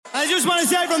just want to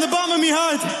say from the bottom of my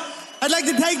heart, I'd like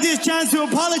to take this chance to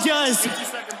apologize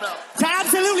to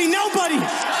absolutely nobody.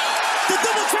 The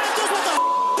double champ does what the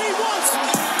he wants.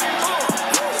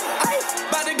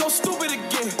 About to go stupid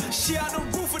again. She on the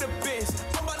roof of the biz.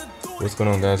 What's going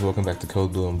on, guys? Welcome back to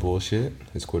Code Blue and Bullshit.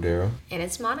 It's Cordero. And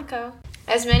it's Monica.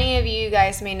 As many of you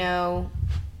guys may know,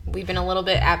 we've been a little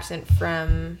bit absent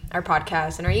from our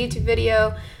podcast and our YouTube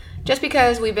video just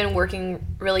because we've been working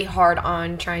really hard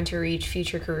on trying to reach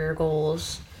future career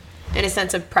goals in a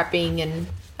sense of prepping and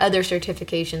other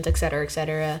certifications, etc.,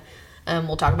 etc.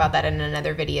 We'll talk about that in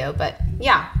another video. But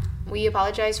yeah, we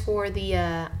apologize for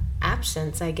the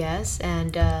absence, I guess.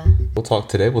 And We'll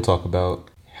talk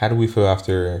about how do we feel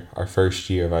after our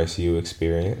first year of ICU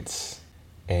experience.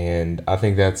 And I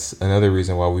think that's another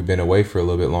reason why we've been away for a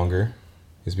little bit longer,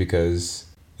 is because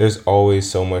there's always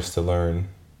so much to learn,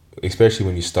 especially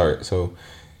when you start. So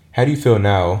how do you feel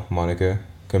now, Monica,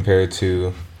 compared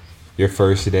to your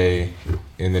first day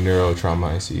in the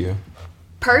neurotrauma ICU?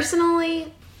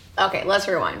 Personally, okay, let's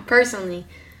rewind. Personally,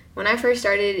 when I first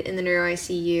started in the neuro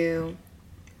ICU,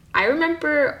 I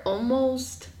remember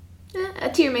almost, a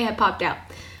tear may have popped out,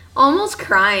 almost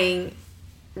crying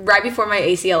right before my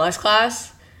ACLS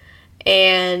class,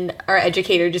 and our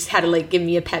educator just had to give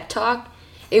me a pep talk.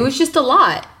 It was just a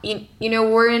lot. You know,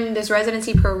 we're in this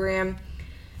residency program.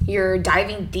 You're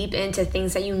diving deep into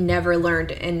things that you never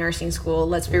learned in nursing school.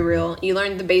 Let's be real. You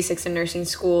learned the basics in nursing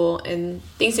school and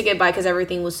things to get by because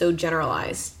everything was so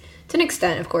generalized. To an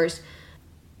extent, of course.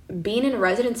 Being in a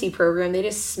residency program, they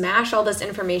just smash all this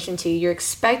information to you. You're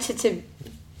expected to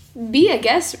be, I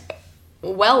guess,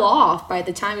 well off by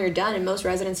the time you're done in most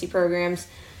residency programs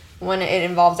when it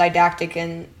involves didactic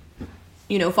and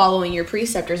following your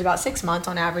preceptors, about 6 months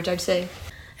on average, I'd say.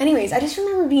 Anyways, I just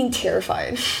remember being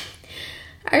terrified.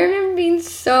 I remember being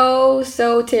so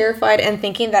terrified and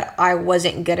thinking that I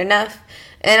wasn't good enough.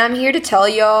 And I'm here to tell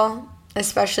y'all,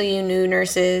 especially you new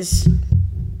nurses,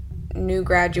 new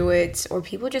graduates, or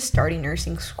people just starting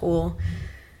nursing school,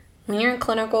 when you're in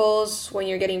clinicals, when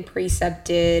you're getting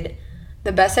precepted,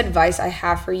 the best advice I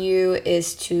have for you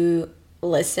is to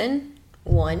listen.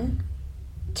 1,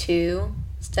 2,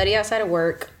 study outside of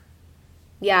work.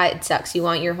 Yeah, it sucks. You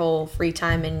want your whole free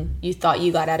time and you thought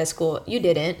you got out of school. You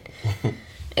didn't.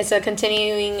 It's a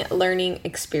continuing learning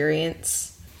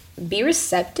experience. Be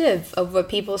receptive of what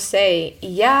people say.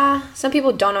 Yeah, some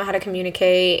people don't know how to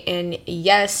communicate. And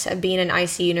yes, being an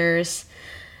ICU nurse,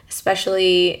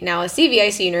 especially now a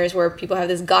CVICU nurse where people have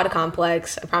this God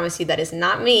complex, I promise you that is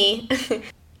not me.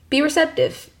 Be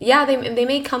receptive. Yeah, they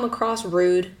may come across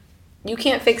rude. You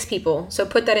can't fix people, so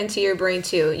put that into your brain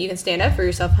too. You can stand up for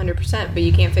yourself 100%, but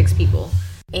you can't fix people.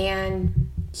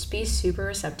 And just be super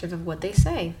receptive of what they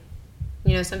say.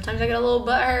 Sometimes I get a little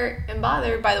butthurt and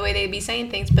bothered by the way they be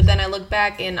saying things, but then I look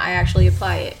back and I actually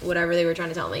apply it, whatever they were trying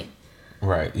to tell me.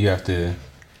 Right. You have to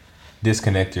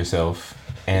disconnect yourself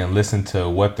and listen to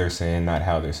what they're saying, not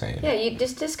how they're saying. Yeah, you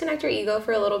just disconnect your ego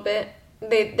for a little bit.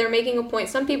 They're making a point.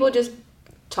 Some people just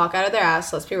talk out of their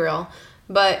ass, let's be real.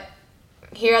 But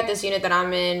here at this unit that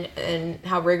I'm in and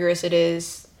how rigorous it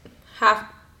is, 85%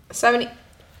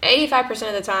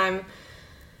 of the time,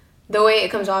 the way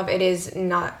it comes off, it is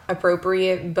not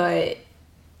appropriate, but,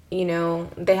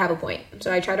 they have a point.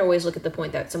 So I try to always look at the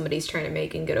point that somebody's trying to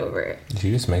make and get over it. Did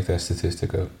you just make that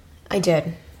statistic up? I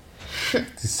did.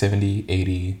 70,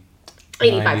 80...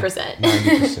 85%.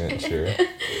 90%, sure.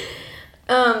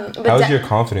 How's your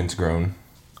confidence grown?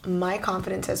 My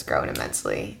confidence has grown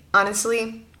immensely.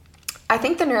 Honestly, I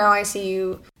think the neuro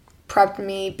ICU prepped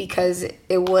me because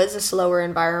it was a slower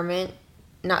environment.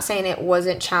 Not saying it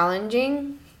wasn't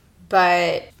challenging,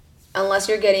 but unless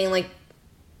you're getting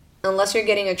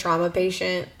a trauma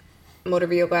patient, motor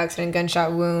vehicle accident,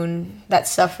 gunshot wound,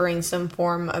 that's suffering some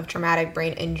form of traumatic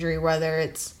brain injury, whether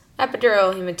it's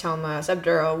epidural, hematoma,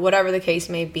 subdural, whatever the case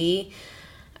may be,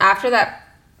 after that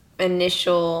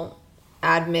initial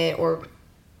admit or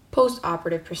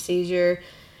post-operative procedure,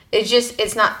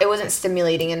 it wasn't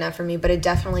stimulating enough for me, but it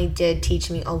definitely did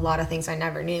teach me a lot of things I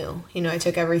never knew. I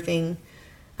took everything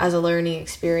as a learning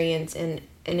experience, and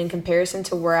in comparison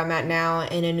to where I'm at now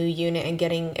in a new unit and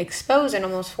getting exposed and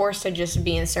almost forced to just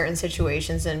be in certain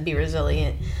situations and be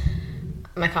resilient,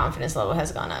 my confidence level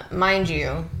has gone up. Mind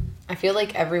you, I feel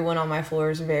like everyone on my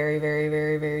floor is very, very,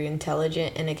 very, very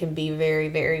intelligent, and it can be very,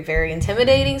 very, very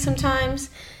intimidating sometimes,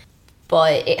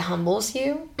 but it humbles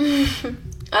you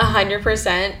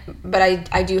 100%. But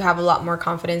I do have a lot more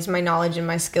confidence. My knowledge and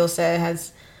my skill set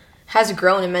has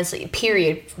grown immensely,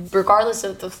 period, regardless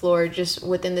of the floor, just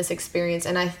within this experience.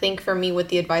 And I think for me, with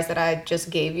the advice that I just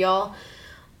gave y'all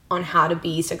on how to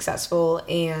be successful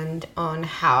and on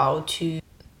how to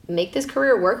make this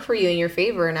career work for you in your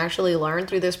favor and actually learn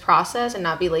through this process and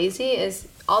not be lazy is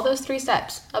all those 3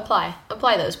 steps. Apply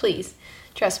those, please.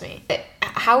 Trust me.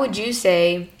 How would you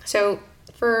say, so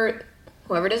for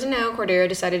whoever doesn't know, Cordero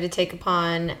decided to take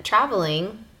upon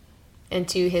traveling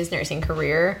into his nursing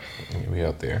career. We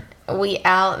out there. Your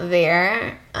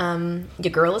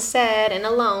girl is sad and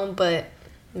alone, but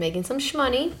making some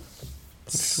shmoney.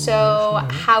 So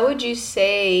how would you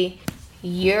say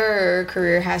your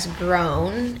career has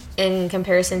grown in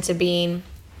comparison to being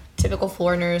typical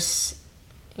floor nurse?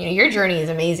 You know, your journey is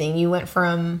amazing. You went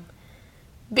from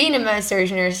being a med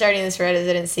surgeon or starting this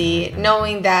residency,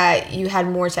 knowing that you had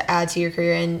more to add to your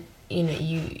career and, you know,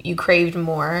 you craved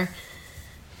more,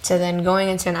 to then going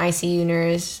into an ICU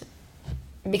nurse,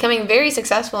 becoming very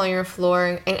successful on your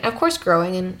floor, and of course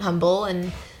growing and humble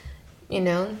and, you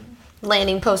know,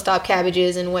 landing post-op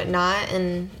cabbages and whatnot,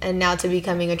 and now to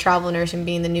becoming a travel nurse and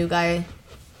being the new guy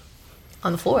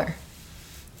on the floor.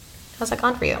 How's that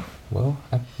gone for you? Well,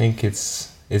 I think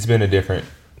it's been a different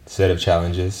set of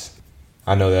challenges.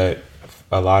 I know that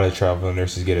a lot of travel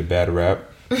nurses get a bad rap,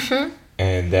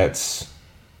 and that's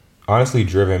honestly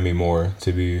driven me more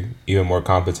to be even more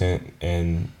competent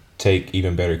and take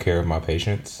even better care of my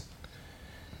patients,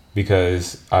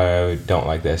 because I don't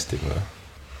like that stigma.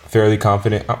 Fairly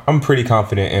confident. I'm pretty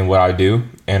confident in what I do,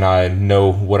 and I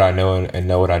know what I know and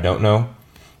know what I don't know.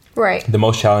 Right. The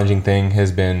most challenging thing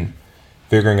has been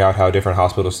figuring out how different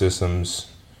hospital systems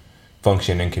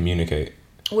function and communicate.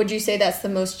 Would you say that's the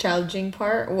most challenging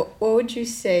part? What would you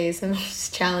say is the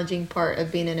most challenging part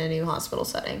of being in a new hospital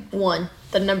setting?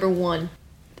 The number one.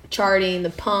 Charting, the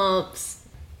pumps.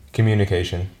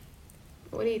 Communication.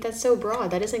 That's so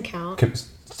broad. That doesn't count.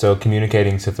 So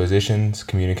communicating to physicians,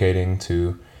 communicating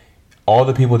to all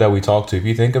the people that we talk to. If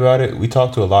you think about it, we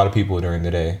talk to a lot of people during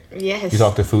the day. Yes. You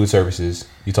talk to food services.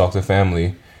 You talk to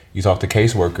family. You talk to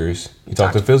caseworkers. You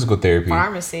talk to physical therapy.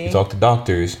 Pharmacy. You talk to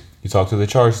doctors. You talk to the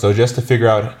charge. So just to figure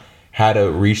out how to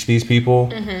reach these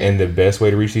people and the best way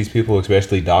to reach these people,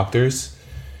 especially doctors,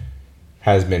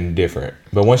 has been different.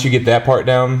 But once you get that part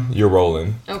down, you're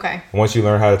rolling. Okay. Once you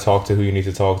learn how to talk to who you need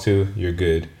to talk to, you're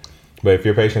good. But if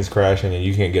your patient's crashing and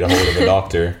you can't get a hold of a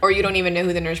doctor... Or you don't even know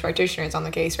who the nurse practitioner is on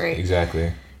the case, right?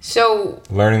 Exactly. So...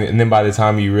 learning, and then by the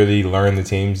time you really learn the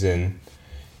teams and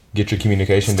get your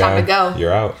communication down, time to go.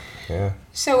 You're out. Yeah.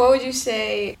 So what would you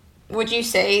say... Would you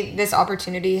say this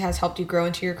opportunity has helped you grow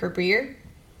into your career?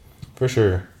 For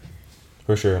sure.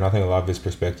 And I think a lot of it's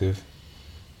perspective.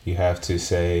 You have to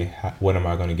say, what am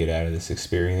I going to get out of this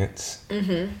experience?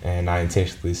 And I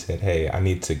intentionally said, hey,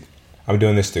 I'm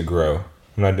doing this to grow.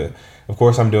 Of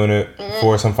course, I'm doing it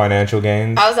for some financial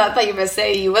gains. I thought you were going to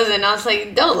say you wasn't. I was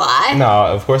like, don't lie. No,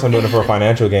 of course I'm doing it for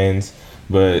financial gains.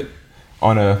 But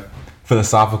on a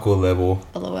philosophical level,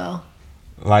 LOL.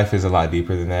 Life is a lot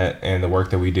deeper than that, and the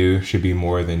work that we do should be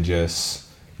more than just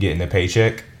getting a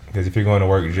paycheck. Because if you're going to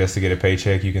work just to get a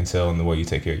paycheck, you can tell in the way you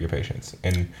take care of your patients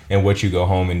and what you go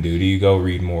home and do. Do you go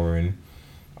read more and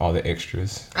all the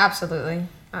extras? Absolutely.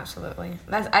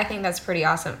 I think that's pretty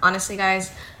awesome. Honestly,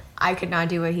 guys, I could not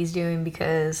do what he's doing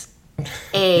because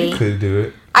you could do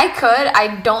it. I could.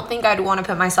 I don't think I'd want to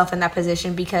put myself in that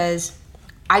position because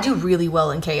I do really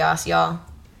well in chaos, y'all.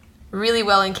 Really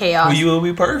well in chaos. Well, you will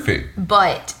be perfect.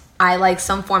 But I like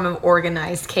some form of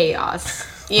organized chaos,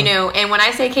 you know? And when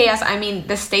I say chaos, I mean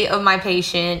the state of my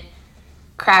patient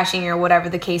crashing or whatever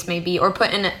the case may be, or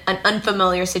put in an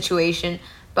unfamiliar situation.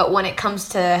 But when it comes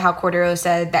to how Cordero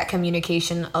said, that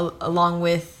communication along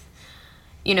with,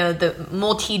 you know, the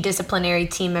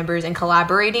multidisciplinary team members and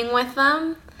collaborating with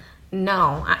them,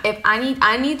 no. If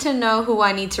I need to know who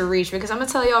I need to reach, because I'm going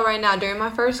to tell y'all right now, during my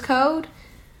first code,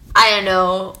 I didn't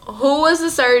know who was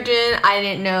the surgeon. I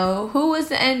didn't know who was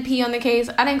the NP on the case.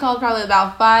 I didn't call probably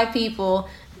about 5 people.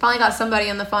 Finally got somebody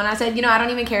on the phone. I said, I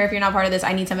don't even care if you're not part of this.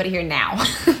 I need somebody here now.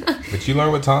 But you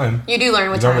learn with time. You do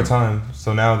learn with time.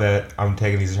 So now that I'm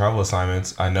taking these travel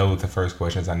assignments, I know the first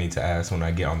questions I need to ask when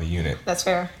I get on the unit. That's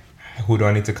fair. Who do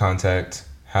I need to contact?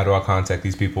 How do I contact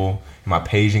these people? Am I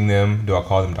paging them? Do I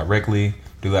call them directly?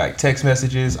 Do like text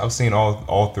messages? I've seen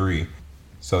all 3.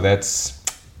 So that's...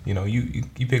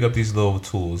 you pick up these little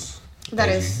tools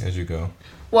as you go.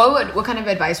 What kind of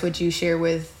advice would you share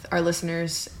with our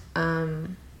listeners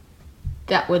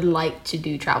that would like to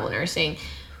do travel nursing?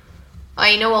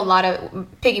 I know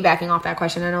piggybacking off that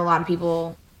question, I know a lot of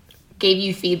people gave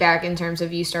you feedback in terms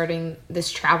of you starting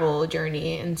this travel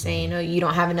journey and saying, you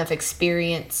don't have enough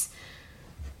experience.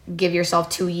 Give yourself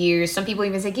 2 years. Some people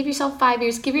even say, give yourself 5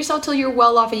 years. Give yourself till you're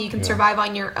well off and you can survive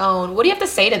on your own. What do you have to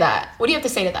say to that?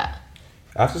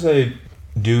 I have to say,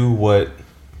 do what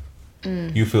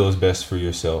you feel is best for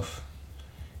yourself.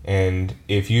 And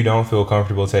if you don't feel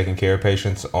comfortable taking care of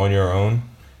patients on your own,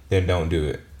 then don't do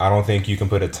it. I don't think you can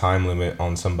put a time limit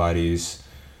on somebody's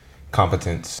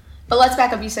competence. But let's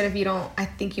back up. You said if you don't, I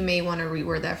think you may want to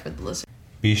reword that for the listener.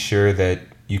 Be sure that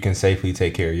you can safely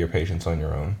take care of your patients on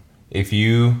your own. If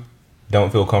you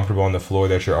don't feel comfortable on the floor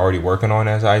that you're already working on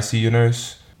as an ICU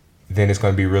nurse, then it's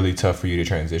going to be really tough for you to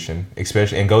transition,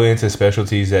 especially and go into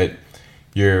specialties that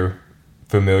you're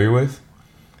familiar with.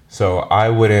 So I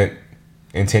wouldn't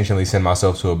intentionally send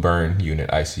myself to a burn unit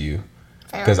ICU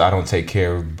because I don't take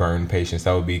care of burn patients.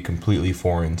 That would be completely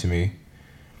foreign to me.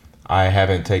 I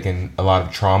haven't taken a lot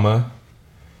of trauma,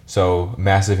 so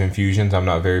massive infusions, I'm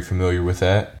not very familiar with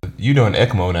that. You doing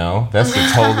ECMO now? That's a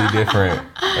totally different.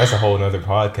 That's a whole nother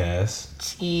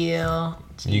podcast. Chill.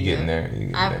 You getting there?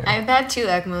 I've had 2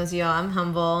 ECMOs, y'all. I'm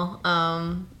humble.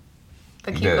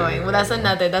 But keep going. Well, that's on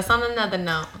another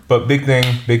note. But big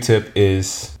tip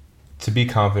is to be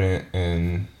confident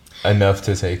and enough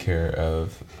to take care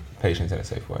of patients in a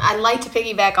safe way. I'd like to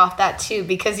piggyback off that too,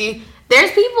 because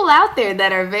there's people out there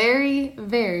that are very,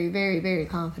 very, very, very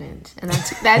confident, and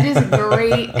that is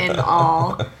great and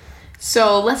all.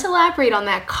 So let's elaborate on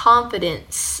that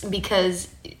confidence, because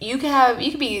you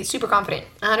could be super confident,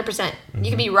 100%. Mm-hmm.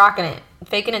 You could be rocking it,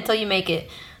 faking it till you make it,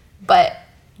 but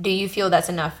do you feel that's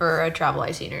enough for a travel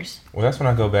ICU nurse? Well, that's when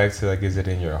I go back to, like, is it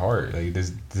in your heart? Like,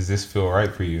 does this feel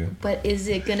right for you? But is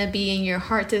it going to be in your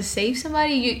heart to save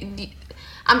somebody?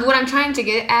 What I'm trying to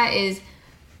get at is,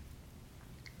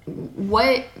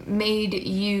 what made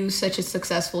you such a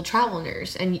successful travel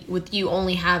nurse, and with you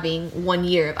only having 1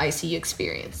 year of ICU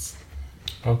experience?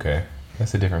 Okay,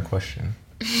 that's a different question.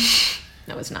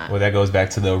 No, it's not. Well, that goes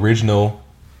back to the original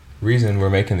reason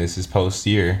we're making this is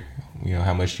post-year,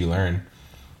 how much you learn.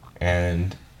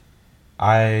 And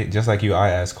I, just like you, I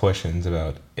ask questions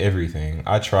about everything.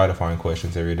 I try to find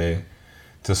questions every day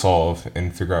to solve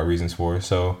and figure out reasons for.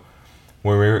 So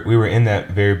when we were in that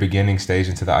very beginning stage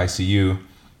into the ICU,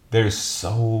 there's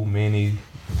so many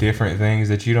different things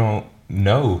that you don't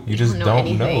know. You just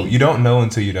don't know. You don't know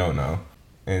until you don't know.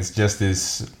 And it's just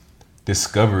this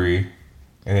discovery.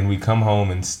 And then we come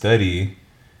home and study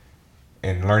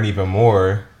and learn even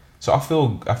more. So I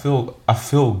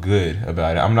feel good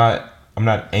about it. I'm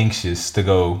not anxious to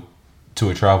go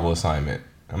to a travel assignment.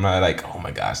 I'm not like, oh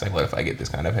my gosh, like what if I get this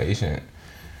kind of patient?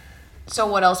 So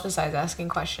what else besides asking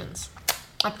questions?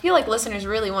 I feel like listeners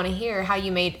really want to hear how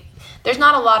you made. There's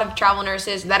not a lot of travel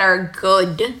nurses that are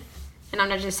good, and I'm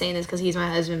not just saying this because he's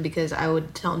my husband, because I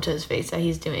would tell him to his face that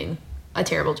he's doing a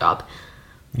terrible job.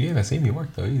 You haven't seen me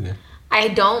work though either. I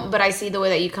don't, but I see the way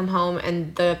that you come home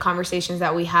and the conversations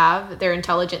that we have. They're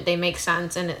intelligent, they make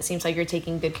sense, and it seems like you're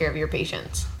taking good care of your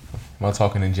patients. Am I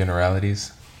talking in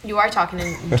generalities? You are talking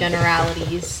in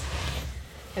generalities,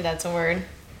 if that's a word.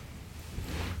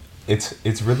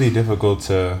 It's really difficult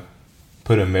to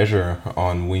put a measure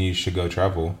on when you should go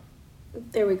travel.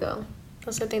 There we go.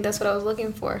 I think that's what I was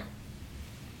looking for.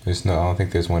 I don't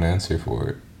think there's one answer for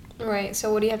it. Right,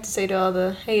 so what do you have to say to all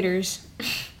the haters?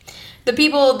 The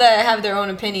people that have their own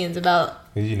opinions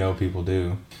about... People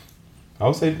do. I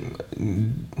would say...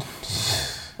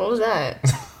 What was that?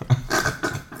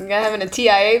 You got having a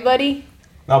TIA, buddy?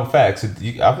 No, but facts. I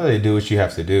feel like you do what you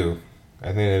have to do.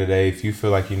 At the end of the day, if you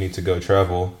feel like you need to go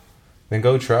travel, then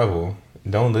go travel.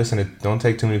 Don't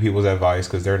take too many people's advice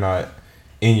because they're not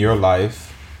in your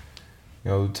life.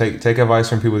 Take advice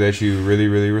from people that you really,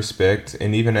 really respect.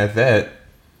 And even at that,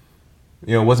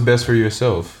 what's best for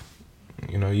yourself.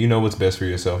 You know what's best for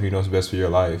yourself. You know what's best for your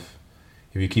life.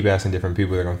 If you keep asking different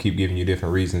people, they're going to keep giving you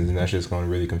different reasons, and that's just going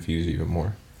to really confuse you even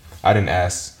more. I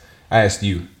asked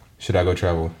you, should I go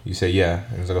travel? You say, yeah.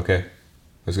 And I was like, okay,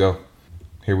 let's go.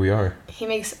 Here we are. He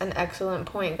makes an excellent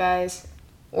point, guys.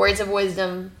 Words of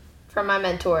wisdom from my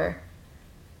mentor.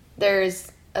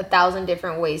 There's 1,000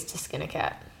 different ways to skin a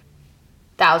cat.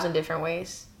 1,000 different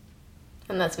ways.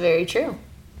 And that's very true.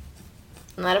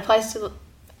 And that applies to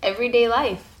everyday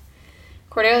life.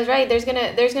 Cordeo's right. There's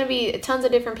gonna be tons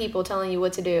of different people telling you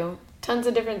what to do. Tons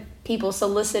of different people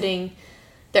soliciting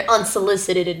their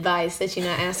unsolicited advice that you're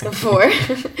not asking for.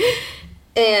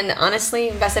 And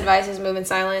honestly, best advice is move in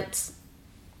silence.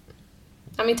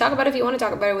 I mean, talk about it if you want to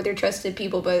talk about it with your trusted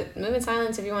people, but move in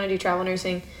silence if you want to do travel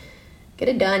nursing. Get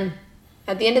it done.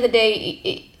 At the end of the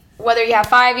day, whether you have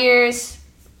 5 years,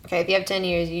 okay, if you have 10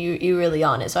 years, you really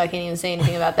on it, so I can't even say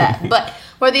anything about that. But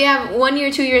whether you have 1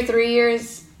 year, 2 years, 3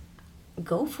 years,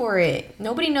 go for it.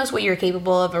 Nobody knows what you're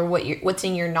capable of or what's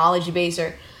in your knowledge base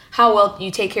or how well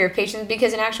you take care of patients,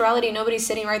 because in actuality, nobody's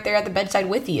sitting right there at the bedside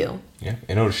with you. Yeah,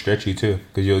 and it'll stretch you too,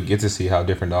 because you'll get to see how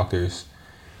different doctors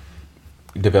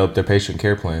develop their patient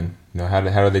care plan. how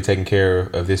are they taking care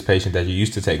of this patient that you're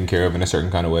used to taking care of in a certain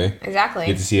kind of way? Exactly.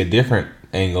 You get to see a different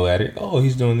angle at it. Oh,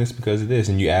 he's doing this because of this.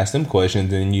 And you ask them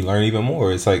questions and you learn even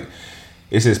more. It's like,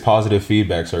 it's this positive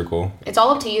feedback circle. It's all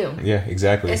up to you. Yeah,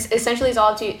 exactly. Essentially, it's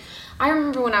all up to you. I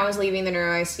remember when I was leaving the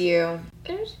neuro ICU,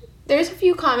 there's a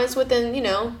few comments within,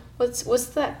 what's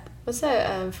that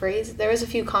phrase? There was a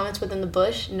few comments within the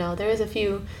bush. No, there was a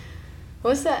few,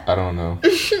 what's that? I don't know.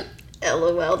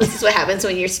 LOL, this is what happens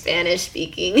when you're Spanish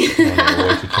speaking. I don't know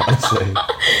what you're trying to say.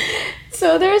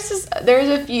 So there's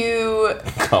a few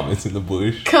comments in the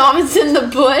bush. Comments in the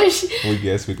bush. We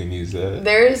guess we can use that.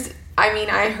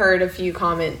 I heard a few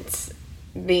comments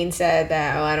being said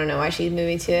that, I don't know why she's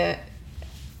moving to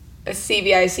a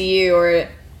CVICU or a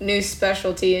new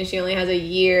specialty and she only has a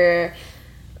year.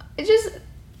 It's just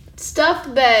stuff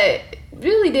that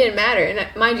really didn't matter. And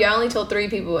mind you, I only told 3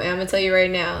 people, and I'm going to tell you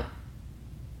right now,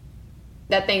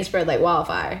 that thing spread like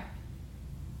wildfire.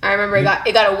 I remember it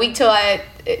got a week till I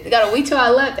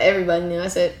left. Everybody knew. I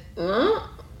said,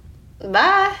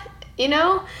 bye.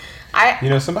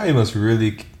 Somebody must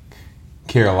really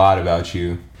care a lot about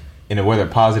you in a whether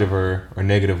positive or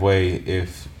negative way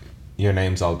if your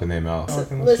name's all up in their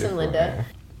mouth. Listen, Linda.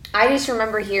 I just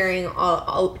remember hearing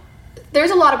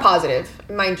there's a lot of positive,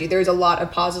 mind you. There's a lot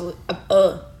of positive.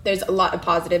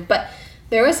 But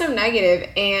there was some negative,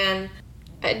 and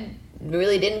I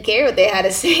really didn't care what they had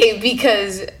to say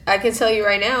because I can tell you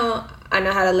right now, I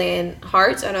know how to land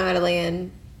hearts. I know how to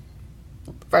land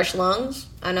fresh lungs.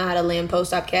 I know how to land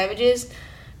post-op CABGs,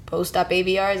 post-op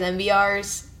AVRs,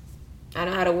 MVRs. I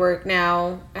know how to work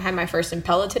now. I had my first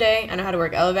Impella today. I know how to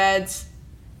work LVADs.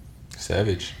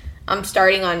 Savage. I'm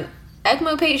starting on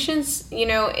ECMO patients, and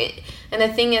the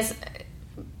thing is,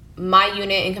 my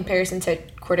unit in comparison to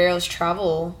Cordero's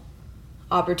travel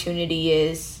opportunity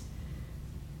is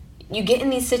you get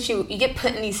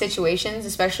put in these situations,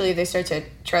 especially if they start to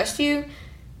trust you,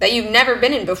 that you've never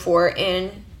been in before,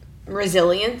 and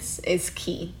resilience is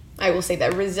key. I will say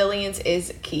that resilience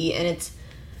is key, and it's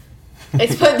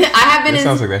put. I have been. It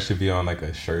sounds like that should be on like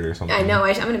a shirt or something. I know.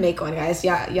 I'm gonna make one, guys.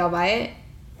 Y'all buy it.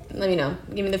 Let me know.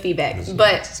 Give me the feedback.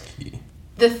 But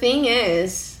the thing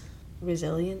is,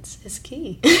 resilience is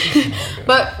key.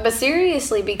 But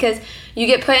seriously, because you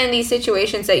get put in these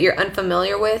situations that you're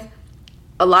unfamiliar with,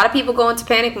 a lot of people go into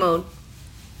panic mode.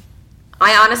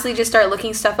 I honestly just start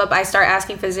looking stuff up. I start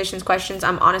asking physicians questions.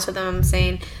 I'm honest with them. I'm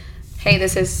saying, hey,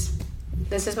 this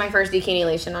is my first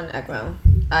decannulation on ECMO.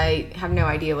 I have no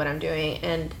idea what I'm doing.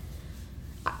 And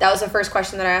that was the first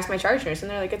question that I asked my charge nurse.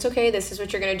 And they're like, it's okay. This is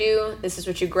what you're going to do. This is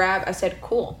what you grab. I said,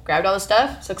 cool. Grabbed all the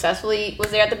stuff. Successfully was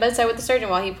there at the bedside with the surgeon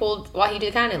while he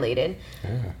decannulated.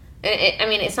 Yeah.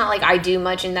 And it's not like I do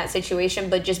much in that situation,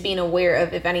 but just being aware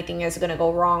of if anything is going to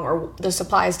go wrong or the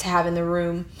supplies to have in the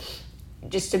room,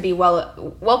 just to be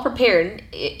well prepared.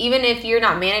 Even if you're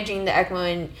not managing the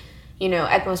ECMO and,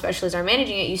 ECMO specialists are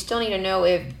managing it, you still need to know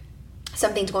if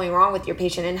something's going wrong with your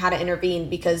patient and how to intervene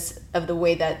because of the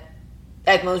way that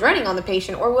ECMO is running on the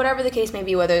patient or whatever the case may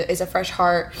be, whether it's a fresh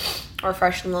heart or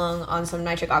fresh lung on some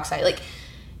nitric oxide. Like,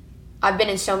 I've been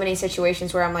in so many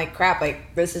situations where I'm like, crap,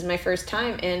 like, this is my first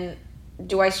time. And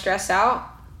do I stress out?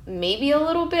 Maybe a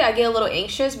little bit. I get a little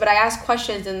anxious, but I ask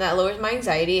questions and that lowers my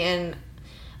anxiety. And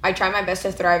I try my best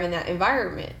to thrive in that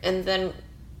environment. And then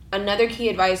another key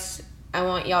advice I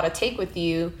want y'all to take with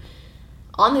you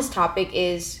on this topic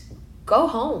is go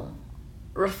home.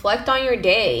 Reflect on your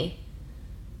day.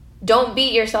 Don't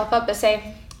beat yourself up and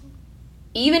say,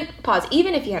 even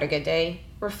if you had a good day,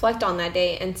 reflect on that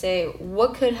day and say,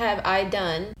 what could have I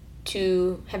done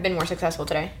to have been more successful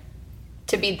today?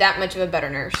 To be that much of a better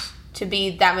nurse, to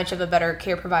be that much of a better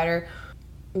care provider.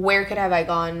 Where could have I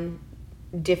gone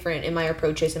different in my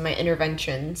approaches and my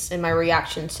interventions and my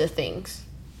reactions to things?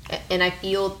 And I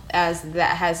feel as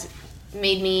that has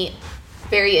made me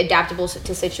very adaptable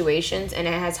to situations, and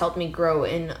it has helped me grow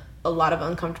in a lot of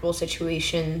uncomfortable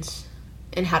situations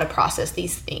and how to process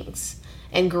these things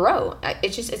and grow.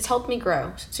 It's helped me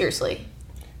grow, seriously.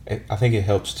 I think it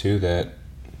helps too that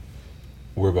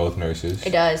we're both nurses.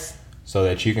 It does. So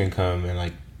that you can come and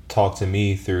like talk to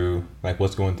me through like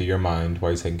what's going through your mind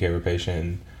while you're taking care of a patient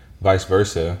and vice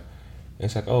versa.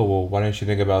 It's like, oh, well, why didn't you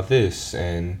think about this?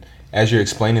 And as you're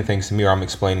explaining things to me or I'm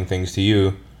explaining things to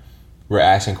you, we're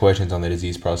asking questions on the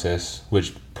disease process,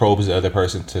 which probes the other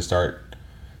person to start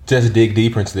just dig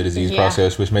deeper into the disease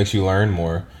process, which makes you learn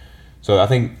more. So I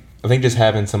think just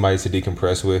having somebody to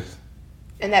decompress with,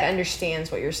 and that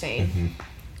understands what you're saying,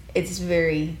 it's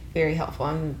very, very helpful.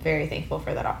 I'm very thankful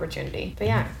for that opportunity. But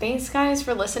yeah, thanks guys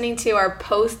for listening to our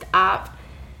post-op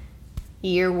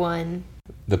year 1.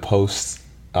 The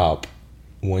post-op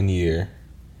 1 year.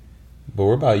 But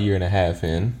we're about a year and a half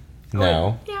in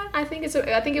now. Yeah, I think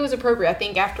it was appropriate. I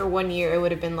think after 1 year, it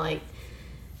would have been like,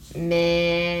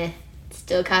 meh,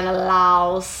 still kind of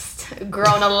lost,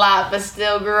 grown a lot, but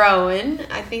still growing.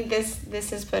 I think this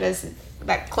has put us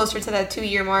back closer to that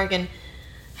 2-year mark, and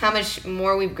how much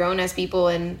more we've grown as people.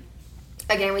 And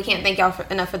again, we can't thank y'all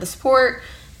enough for the support.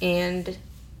 And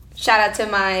shout out to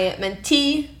my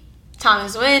mentee,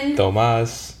 Thomas Wynn,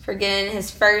 for getting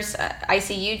his first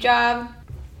ICU job.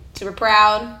 Super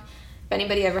proud. If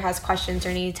anybody ever has questions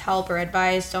or needs help or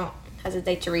advice, don't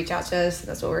hesitate to reach out to us.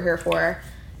 That's what we're here for.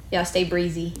 Y'all stay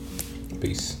breezy.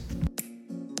 Peace.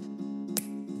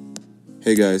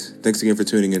 Hey guys, thanks again for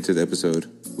tuning into the episode.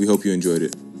 We hope you enjoyed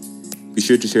it. Be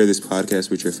sure to share this podcast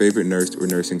with your favorite nurse or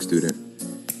nursing student.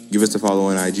 Give us a follow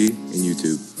on IG and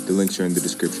YouTube. The links are in the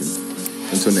description.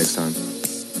 Until next time.